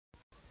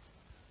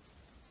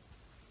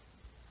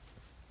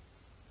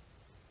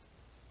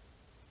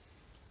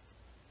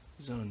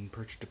Zone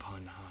perched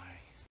upon high,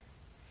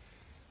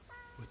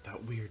 with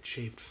that weird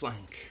shaved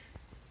flank.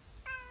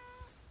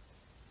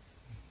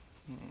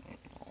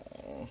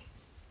 Aww.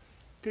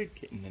 Good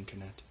kitten,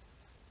 Internet.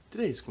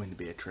 Today's going to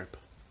be a trip.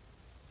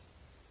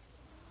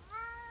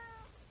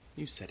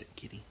 You said it,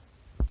 kitty.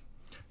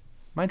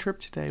 My trip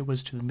today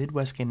was to the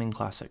Midwest Gaming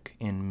Classic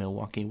in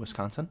Milwaukee,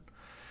 Wisconsin.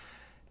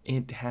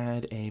 It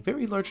had a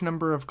very large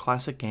number of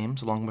classic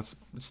games, along with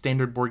a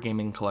standard board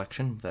gaming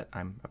collection that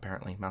I'm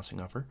apparently mousing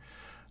over.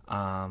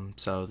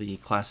 So the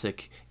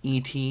classic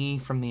E.T.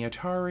 from the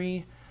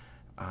Atari,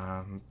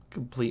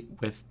 complete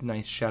with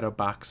nice shadow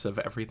box of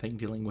everything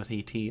dealing with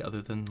E.T.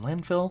 other than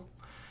landfill.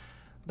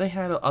 They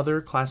had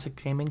other classic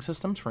gaming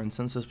systems. For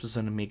instance, this was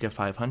an Amiga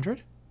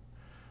 500.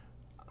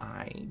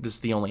 This is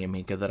the only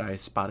Amiga that I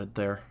spotted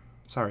there.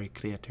 Sorry,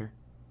 creator.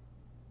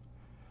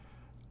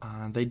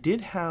 They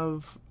did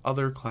have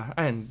other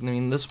and I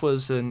mean, this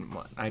was an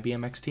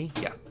IBM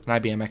XT? Yeah,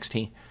 an IBM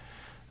XT.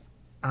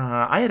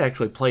 I had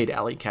actually played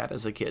Alley Cat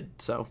as a kid,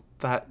 so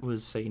that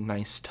was a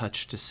nice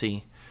touch to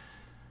see.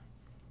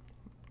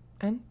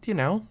 And, you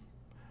know,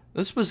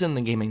 this was in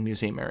the Gaming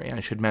Museum area, I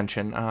should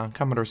mention.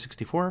 Commodore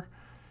 64.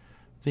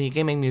 The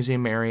Gaming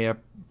Museum area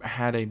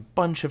had a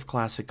bunch of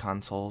classic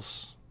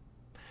consoles.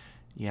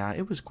 Yeah,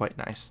 it was quite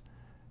nice.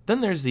 Then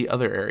there's the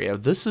other area.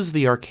 This is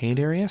the arcade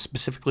area,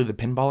 specifically the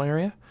pinball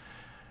area.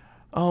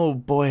 Oh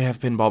boy, have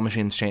pinball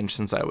machines changed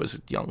since I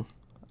was young.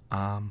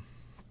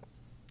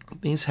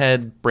 These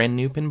had brand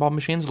new pinball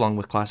machines along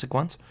with classic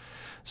ones.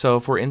 So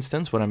for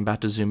instance, what I'm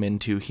about to zoom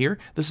into here,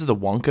 this is the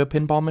Wonka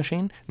pinball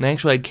machine, and they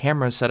actually had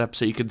cameras set up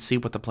so you could see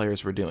what the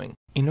players were doing.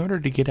 In order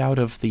to get out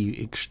of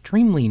the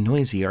extremely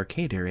noisy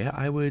arcade area,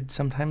 I would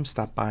sometimes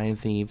stop by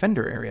the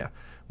vendor area,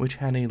 which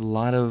had a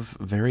lot of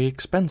very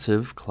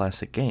expensive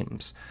classic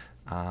games.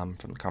 From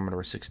the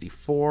Commodore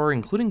 64,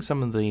 including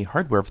some of the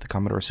hardware for the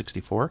Commodore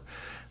 64.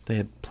 They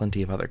had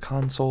plenty of other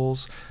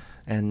consoles,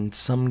 and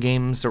some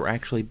games that were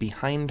actually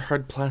behind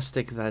hard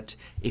plastic that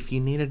if you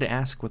needed to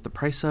ask what the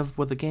price of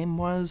what the game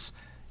was,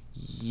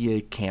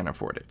 you can't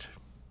afford it.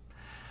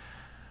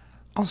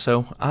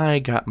 Also, I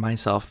got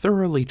myself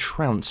thoroughly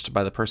trounced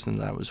by the person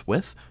that I was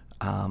with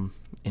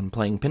in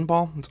playing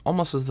pinball. It's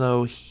almost as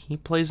though he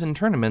plays in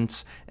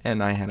tournaments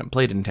and I hadn't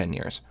played in 10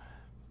 years.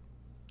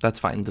 That's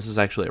fine. This is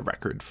actually a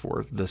record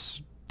for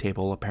this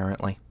table,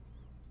 apparently.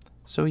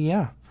 So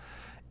yeah,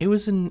 it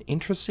was an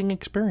interesting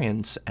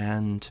experience,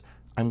 and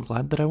I'm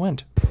glad that I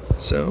went.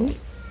 So,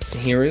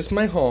 here is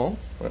my haul.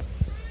 Well,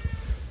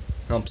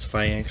 helps if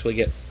I actually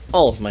get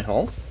all of my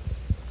haul.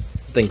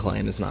 Thin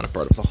client is not a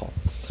part of the haul.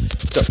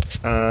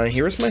 So,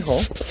 here is my haul.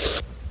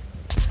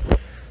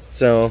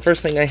 So,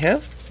 first thing I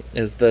have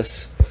is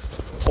this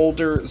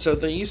older... So,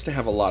 they used to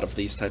have a lot of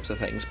these types of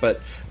things,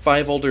 but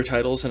 5 older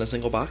titles in a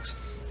single box.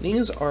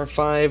 These are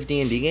 5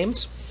 D&D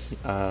games,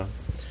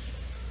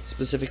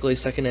 specifically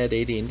 2nd Ed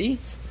AD&D.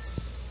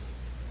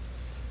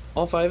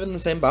 All 5 in the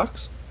same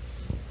box.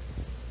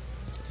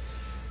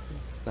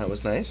 That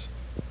was nice.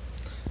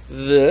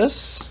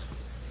 This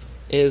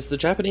is the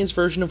Japanese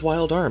version of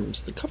Wild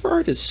Arms. The cover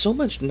art is so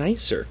much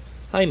nicer.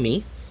 Hi,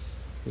 me.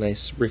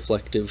 Nice,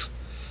 reflective.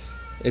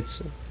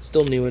 It's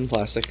still new in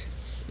plastic.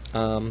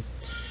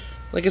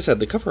 Like I said,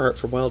 the cover art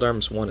for Wild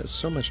Arms 1 is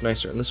so much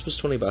nicer, and this was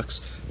 20 bucks.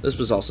 This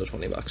was also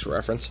 20 bucks for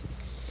reference.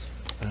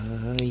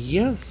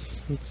 Yeah,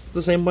 it's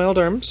the same Wild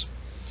Arms.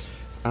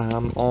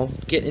 I'll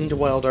get into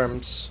Wild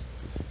Arms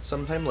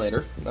sometime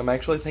later. I'm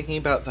actually thinking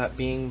about that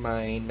being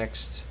my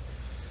next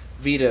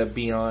VEDA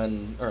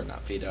beyond, or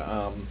not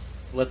VEDA,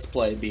 Let's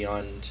Play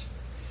beyond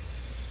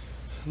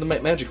the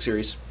Might Magic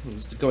series.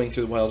 It's going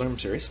through the Wild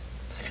Arms series.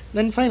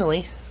 Then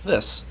finally,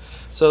 this.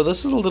 So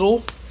this is a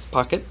little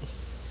pocket.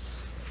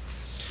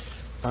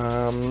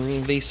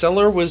 The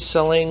seller was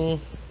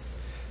selling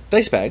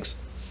dice bags,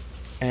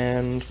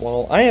 and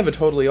while I have a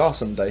totally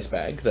awesome dice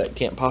bag that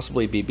can't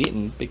possibly be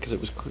beaten because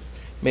it was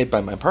made by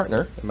my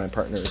partner, and my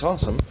partner is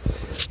awesome,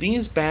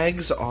 these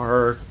bags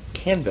are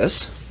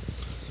canvas,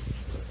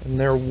 and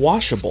they're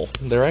washable.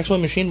 They're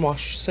actually machine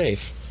wash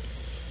safe,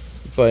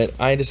 but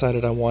I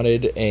decided I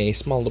wanted a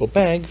small little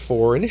bag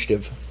for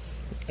initiative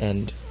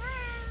and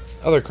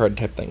other card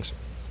type things.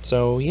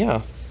 So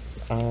yeah,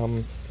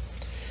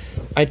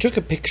 I took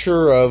a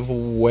picture of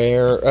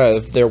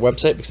their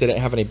website because they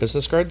didn't have any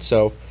business cards,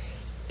 so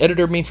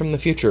editor me from the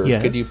future,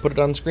 yes. Could you put it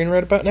on screen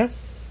right about now?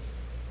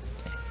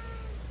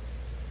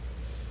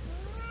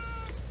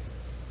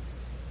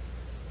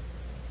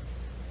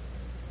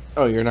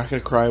 Oh, you're not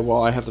going to cry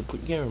while I have the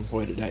camera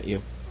pointed at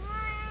you.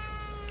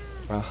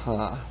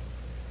 Aha.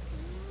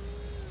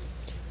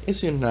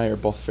 Isu and I are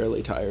both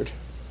fairly tired.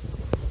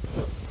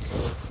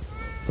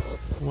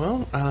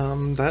 Well,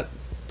 that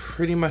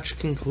pretty much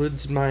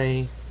concludes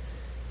my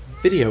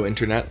video,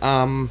 Internet.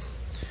 The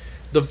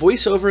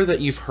voiceover that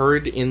you've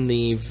heard in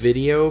the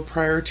video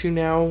prior to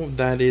now,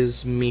 that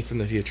is me from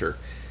the future,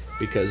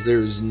 because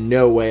there's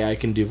no way I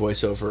can do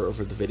voiceover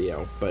over the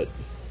video. But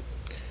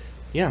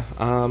yeah,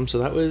 so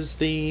that was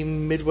the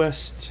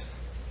Midwest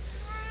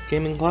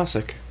Gaming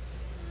Classic.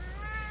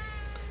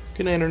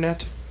 Good night,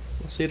 Internet.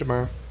 I'll see you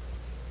tomorrow.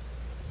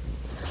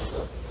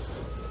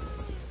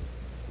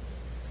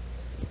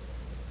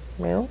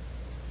 Meow.